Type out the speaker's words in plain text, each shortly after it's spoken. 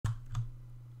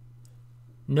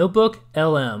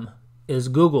NoteBookLM is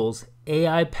Google's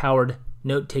AI-powered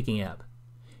note-taking app.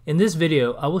 In this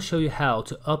video, I will show you how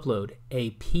to upload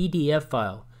a PDF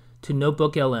file to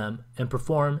NoteBookLM and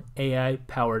perform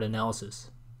AI-powered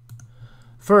analysis.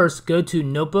 First, go to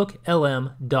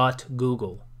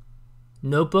NoteBookLM.google.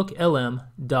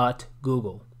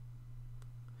 NoteBookLM.google.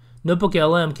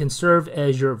 NoteBookLM can serve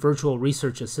as your virtual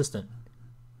research assistant.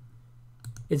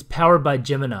 It's powered by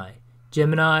Gemini.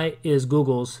 Gemini is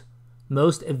Google's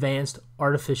most advanced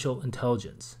artificial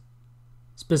intelligence.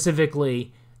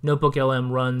 Specifically,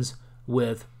 NoteBookLM runs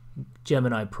with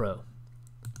Gemini Pro.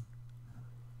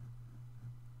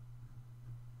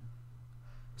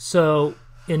 So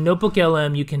in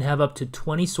NoteBookLM, you can have up to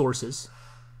 20 sources,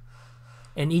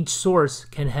 and each source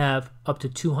can have up to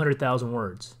 200,000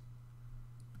 words.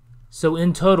 So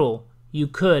in total, you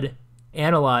could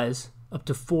analyze up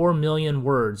to 4 million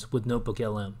words with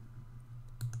NoteBookLM.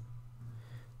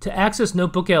 To access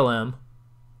NoteBookLM,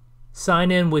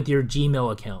 sign in with your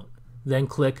Gmail account, then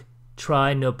click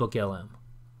Try NoteBookLM.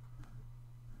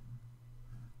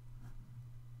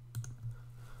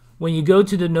 When you go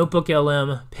to the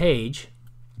NoteBookLM page,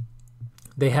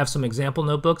 they have some example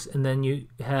notebooks, and then you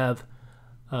have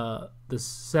this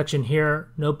section here,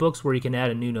 notebooks, where you can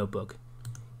add a new notebook.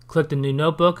 Click the new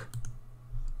notebook,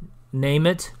 name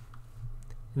it,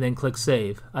 and then click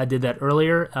Save. I did that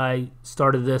earlier. I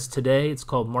started this today. It's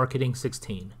called Marketing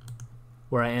 16,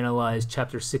 where I analyzed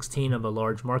Chapter 16 of a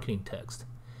large marketing text.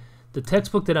 The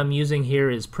textbook that I'm using here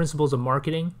is Principles of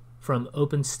Marketing from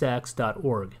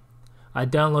OpenStax.org. I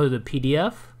downloaded the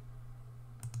PDF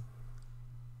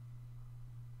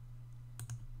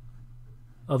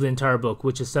of the entire book,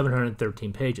 which is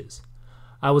 713 pages.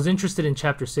 I was interested in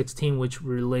Chapter 16, which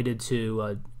related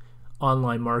to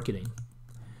online marketing.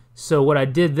 So what I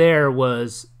did there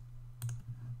was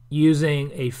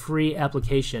using a free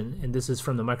application, and this is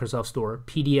from the Microsoft Store,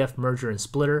 PDF Merger and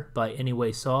Splitter by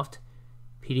AnywaySoft.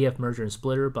 PDF Merger and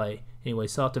Splitter by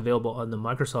AnywaySoft, available on the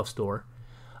Microsoft Store.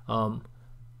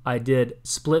 I did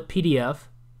split PDF,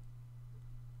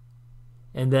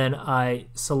 and then I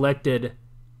selected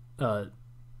the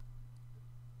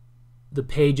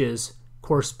pages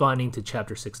corresponding to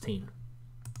Chapter 16.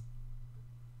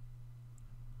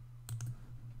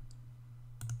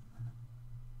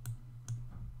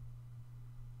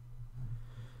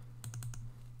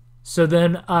 So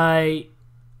then I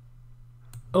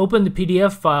opened the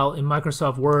PDF file in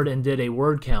Microsoft Word and did a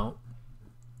word count.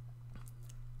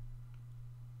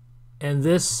 And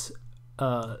this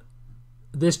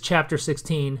Chapter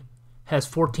 16 has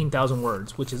 14,000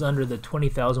 words, which is under the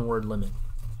 20,000 word limit.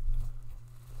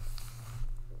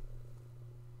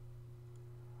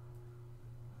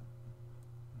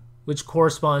 Which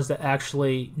corresponds to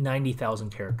actually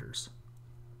 90,000 characters.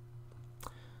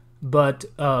 But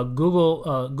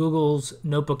Google's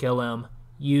NoteBookLM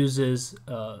uses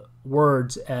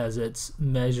words as its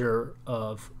measure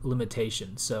of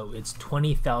limitation. So it's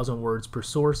 20,000 words per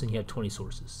source, and you have 20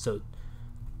 sources.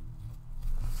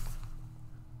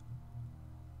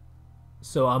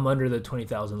 So I'm under the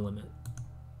 20,000 limit.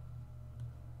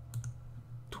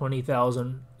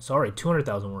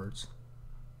 200,000 words.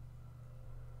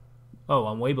 Oh,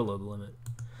 I'm way below the limit.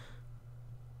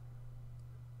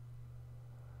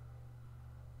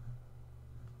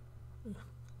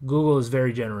 Google is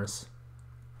very generous.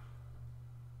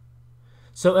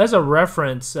 So as a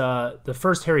reference, the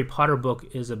first Harry Potter book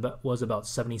was about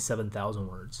 77,000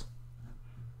 words.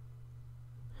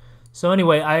 So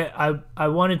anyway, I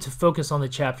wanted to focus on the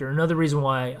chapter. Another reason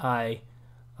why I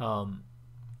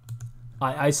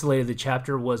isolated the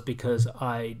chapter was because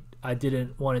I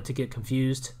didn't want it to get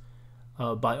confused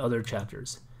by other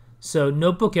chapters. So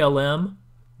NoteBookLM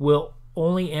will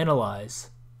only analyze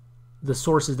the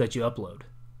sources that you upload.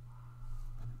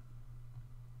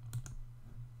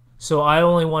 So I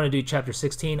only want to do Chapter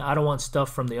 16. I don't want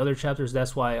stuff from the other chapters.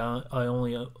 That's why I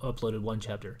only uploaded one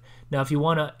chapter. Now, if you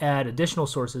want to add additional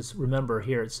sources, remember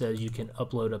here it says you can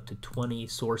upload up to 20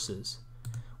 sources.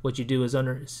 What you do is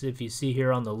if you see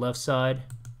here on the left side,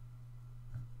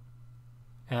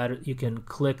 you can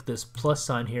click this plus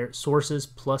sign here, sources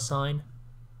plus sign,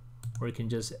 or you can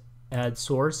just add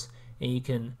source, and you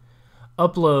can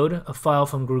upload a file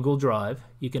from Google Drive.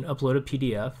 You can upload a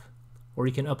PDF, or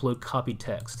you can upload copied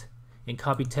text. In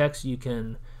copied text, you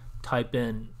can type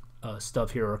in stuff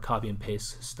here or copy and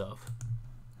paste stuff.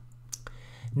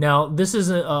 Now, this is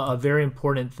a very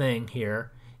important thing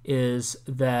here, is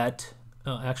that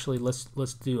actually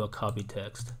let's do a copy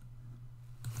text.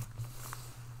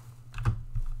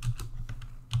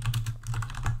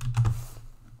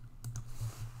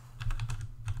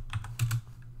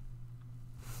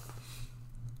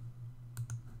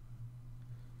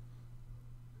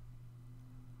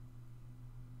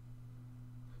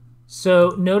 So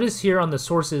notice here on the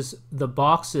sources, the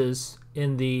boxes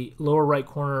in the lower right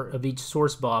corner of each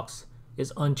source box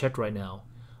is unchecked right now.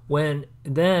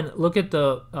 Then look at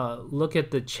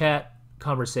the chat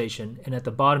conversation, and at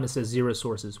the bottom it says 0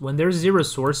 sources. When there's 0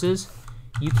 sources,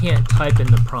 you can't type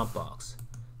in the prompt box.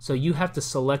 So you have to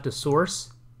select a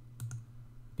source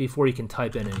before you can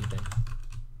type in anything.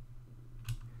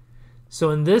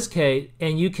 So in this case,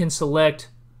 and you can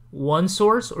select one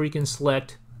source or you can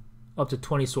select up to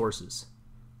 20 sources.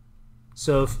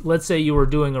 So if, let's say you were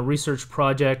doing a research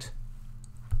project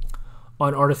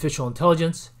on artificial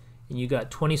intelligence and you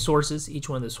got 20 sources, each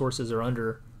one of the sources are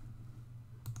under,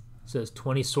 says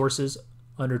 20 sources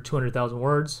under 200,000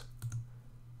 words.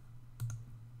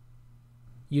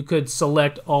 You could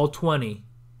select all 20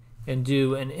 and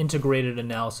do an integrated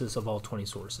analysis of all 20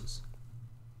 sources.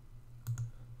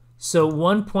 So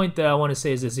one point that I want to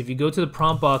say is this: if you go to the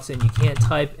prompt box and you can't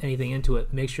type anything into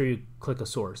it, make sure you click a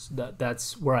source.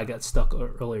 That's where I got stuck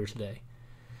earlier today.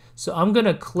 So I'm going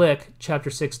to click chapter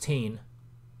 16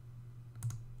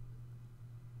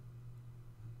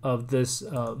 of this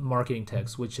marketing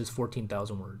text, which is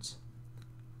 14,000 words.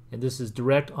 And this is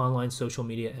direct online social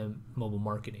media and mobile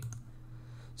marketing.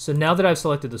 So now that I've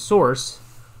selected the source,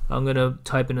 I'm going to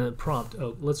type in a prompt.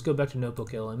 Oh, let's go back to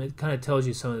NoteBookLM. It kind of tells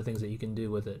you some of the things that you can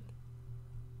do with it.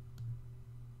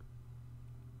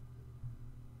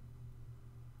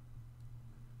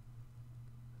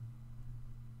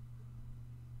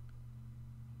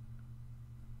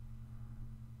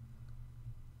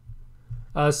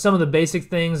 Some of the basic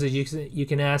things is you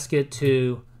can ask it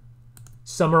to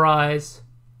summarize,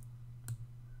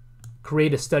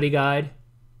 create a study guide,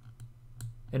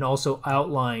 and also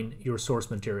outline your source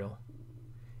material.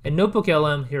 In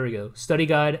NoteBookLM, here we go: study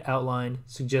guide, outline,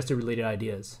 suggested related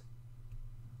ideas.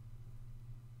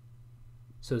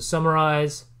 So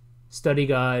summarize, study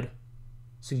guide,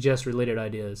 suggest related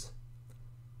ideas.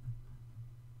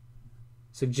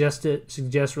 Suggest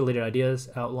related ideas,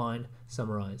 outline,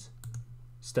 summarize,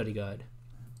 study guide.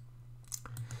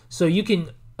 So you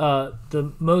can,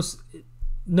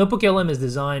 NoteBookLM is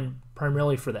designed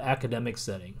primarily for the academic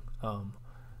setting.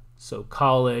 So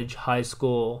college, high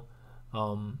school,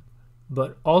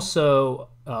 but also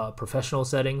professional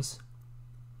settings,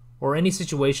 or any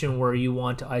situation where you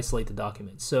want to isolate the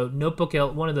document. So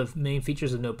one of the main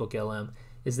features of NoteBookLM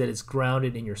is that it's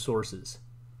grounded in your sources.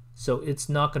 So it's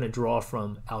not going to draw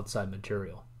from outside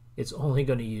material. It's only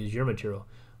going to use your material,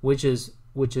 which is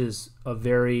a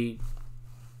very,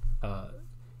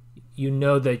 you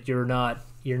know that you're not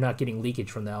getting leakage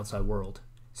from the outside world.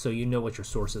 So you know what your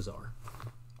sources are.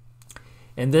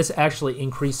 And this actually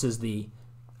increases the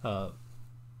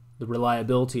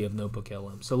reliability of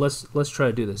NoteBookLM. So let's try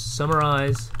to do this.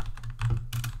 Summarize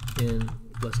in,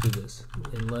 let's do this,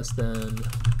 in less than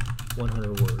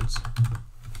 100 words.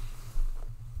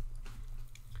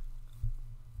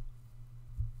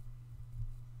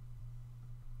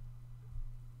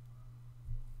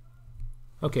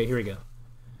 Okay, here we go.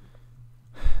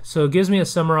 So it gives me a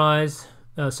summarization.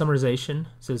 It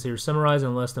says here, summarize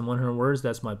in less than 100 words.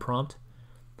 That's my prompt.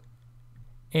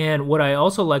 And what I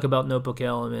also like about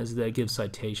NoteBookLM is that it gives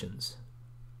citations.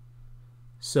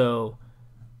 So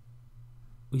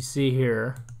we see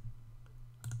here,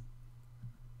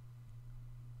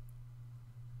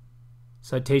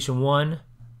 citation 1,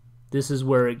 this is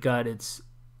where it got its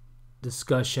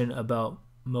discussion about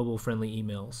mobile-friendly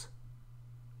emails.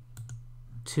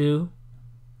 2,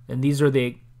 and these are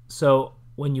so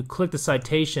when you click the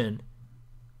citation,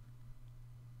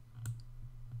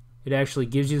 it actually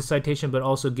gives you the citation, but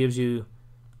also gives you,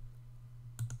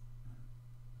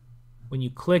 when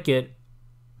you click it,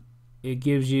 it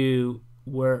gives you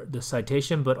where the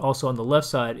citation, but also on the left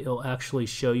side, it'll actually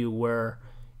show you where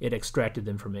it extracted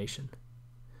the information.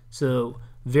 So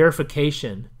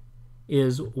verification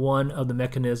is one of the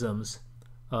mechanisms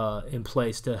in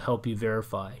place to help you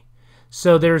verify.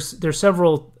 So there's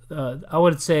several, I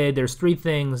would say there's 3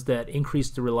 things that increase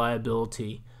the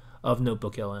reliability of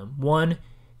NoteBookLM. 1,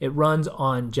 it runs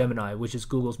on Gemini, which is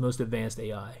Google's most advanced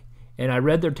AI. And I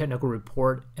read their technical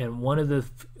report, and one of the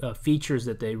features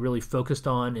that they really focused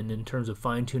on in terms of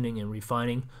fine-tuning and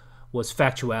refining was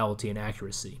factuality and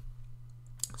accuracy.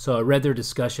 So I read their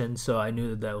discussion, so I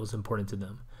knew that was important to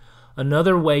them.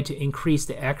 Another way to increase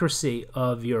the accuracy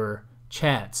of your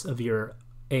chats, of your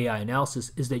AI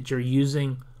analysis, is that you're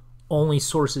using only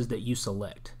sources that you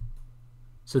select.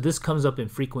 So this comes up in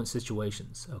frequent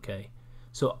situations, okay?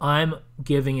 So I'm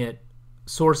giving it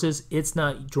sources, it's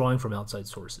not drawing from outside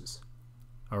sources,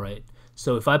 all right?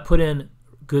 So if I put in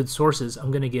good sources,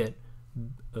 I'm going to get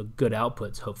good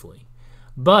outputs, hopefully.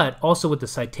 But also with the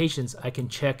citations, I can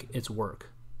check its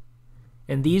work.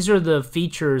 And these are the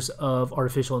features of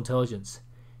artificial intelligence.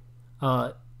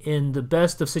 In the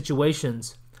best of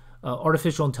situations,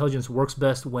 artificial intelligence works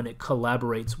best when it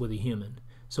collaborates with a human.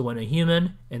 So when a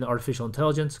human and the artificial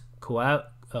intelligence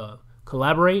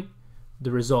collaborate,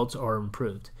 the results are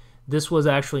improved. This was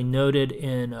actually noted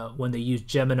in when they used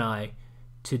Gemini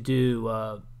to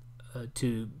do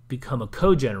to become a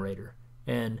code generator,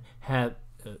 and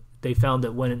they found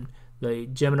that when the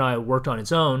Gemini worked on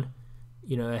its own,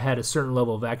 it had a certain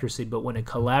level of accuracy, but when it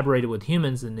collaborated with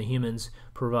humans and the humans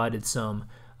provided some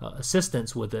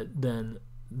assistance with it, then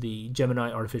the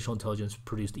Gemini artificial intelligence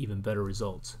produced even better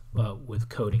results with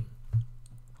coding.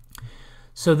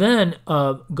 So then,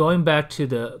 going back to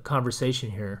the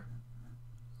conversation here,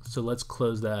 so let's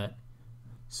close that.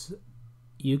 So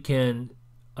you can,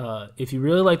 if you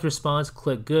really like the response,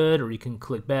 click good, or you can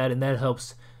click bad, and that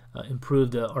helps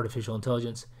improve the artificial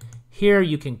intelligence. Here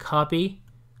you can copy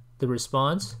the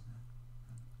response,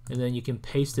 and then you can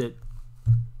paste it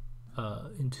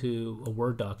into a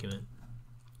Word document.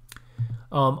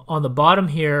 On the bottom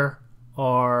here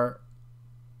are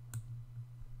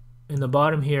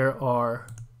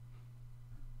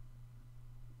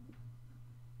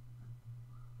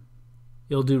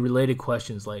you'll do related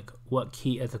questions like what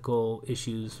key ethical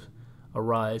issues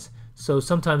arise. So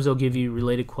sometimes they'll give you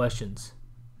related questions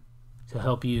to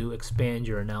help you expand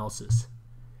your analysis.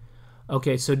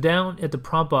 Okay, so down at the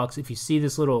prompt box, if you see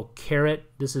this little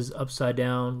caret, this is upside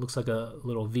down, looks like a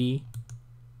little V.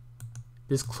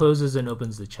 This closes and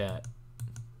opens the chat.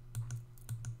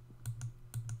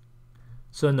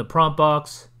 So in the prompt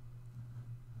box,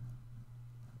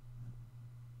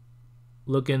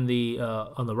 look in the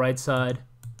on the right side.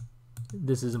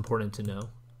 This is important to know.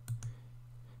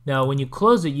 Now, when you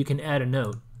close it, you can add a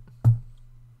note.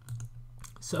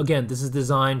 So again, this is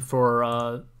designed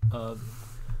for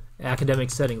academic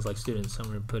settings like students. So I'm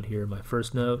going to put here my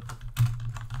first note.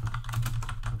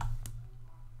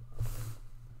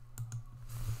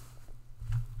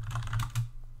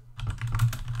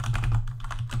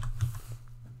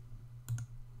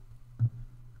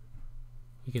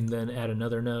 You can then add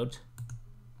another note.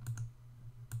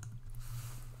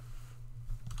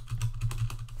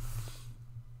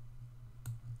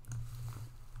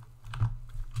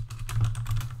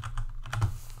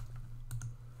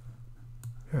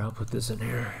 Here, I'll put this in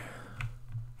here.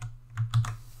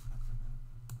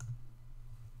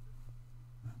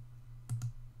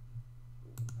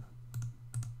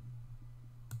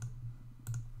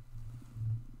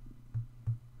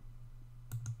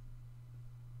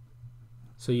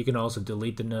 So you can also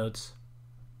delete the notes.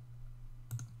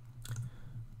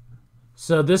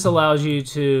 So this allows you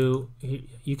to,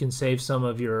 you can save some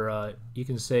of your, you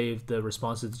can save the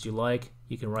responses that you like.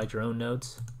 You can write your own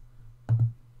notes.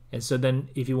 And so then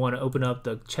if you want to open up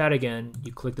the chat again,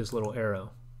 you click this little arrow.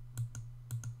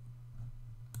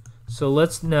 So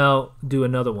let's now do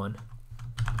another one.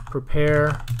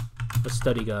 Prepare a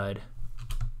study guide.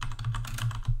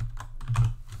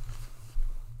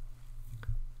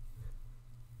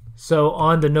 So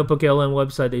on the NoteBookLM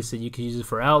website, they said you can use it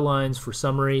for outlines, for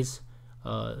summaries,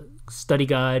 study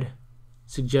guide,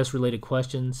 suggest related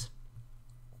questions.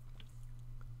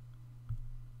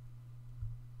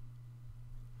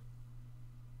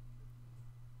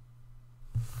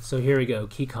 So here we go,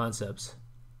 key concepts.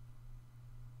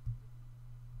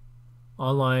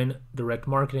 Online direct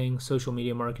marketing, social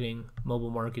media marketing, mobile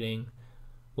marketing,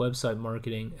 website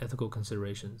marketing, ethical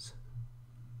considerations.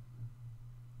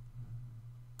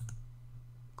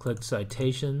 Click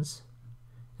Citations,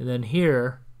 and then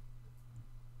here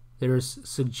there's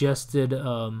suggested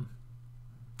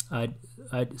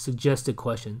suggested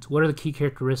questions. What are the key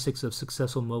characteristics of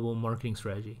successful mobile marketing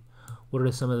strategy? What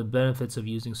are some of the benefits of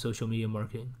using social media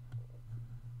marketing?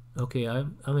 Okay,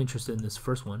 I'm interested in this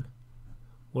first one.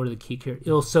 What are the key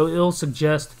characteristics? It'll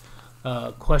suggest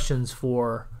questions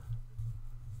for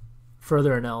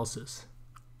further analysis.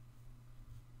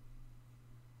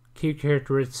 Key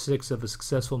characteristics of a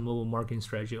successful mobile marketing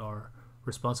strategy are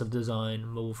responsive design,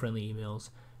 mobile-friendly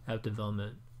emails, app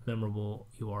development, memorable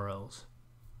URLs.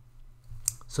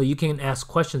 So you can ask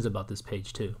questions about this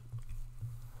page too.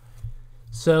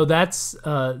 So that's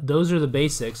those are the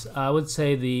basics. I would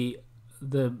say the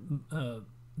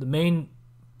main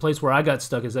place where I got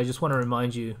stuck is I just want to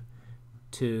remind you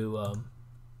to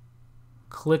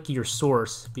click your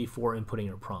source before inputting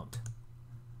your prompt,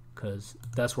 because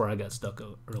that's where I got stuck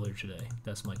earlier today.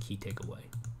 That's my key takeaway.